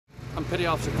I'm Petty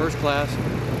Officer First Class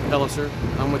Elliser.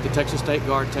 I'm with the Texas State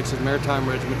Guard, Texas Maritime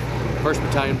Regiment, 1st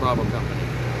Battalion Bravo Company.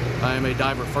 I am a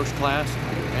diver first class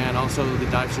and also the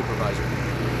dive supervisor.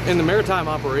 In the maritime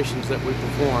operations that we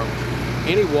perform,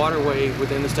 any waterway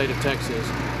within the state of Texas,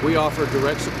 we offer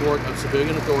direct support of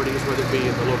civilian authorities, whether it be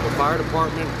the local fire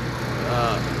department,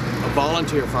 a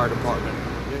volunteer fire department.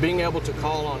 Being able to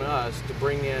call on us to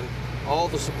bring in all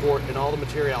the support and all the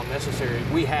material necessary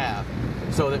we have,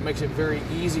 so that makes it very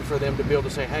easy for them to be able to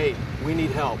say, hey, we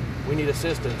need help, we need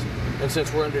assistance. And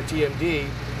since we're under TMD,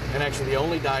 and actually the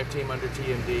only dive team under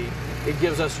TMD, it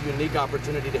gives us a unique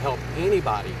opportunity to help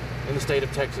anybody in the state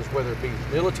of Texas, whether it be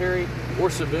military or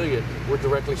civilian. We're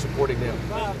directly supporting them.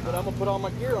 But I'm gonna put all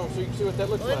my gear on so you can see what that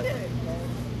looks like.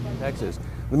 Texas.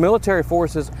 The military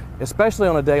forces, especially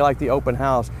on a day like the open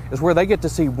house, is where they get to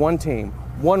see one team,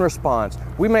 one response.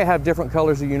 We may have different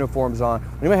colors of uniforms on,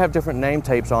 we may have different name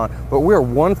tapes on, but we're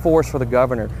one force for the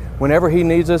governor. Whenever he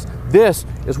needs us, this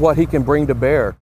is what he can bring to bear.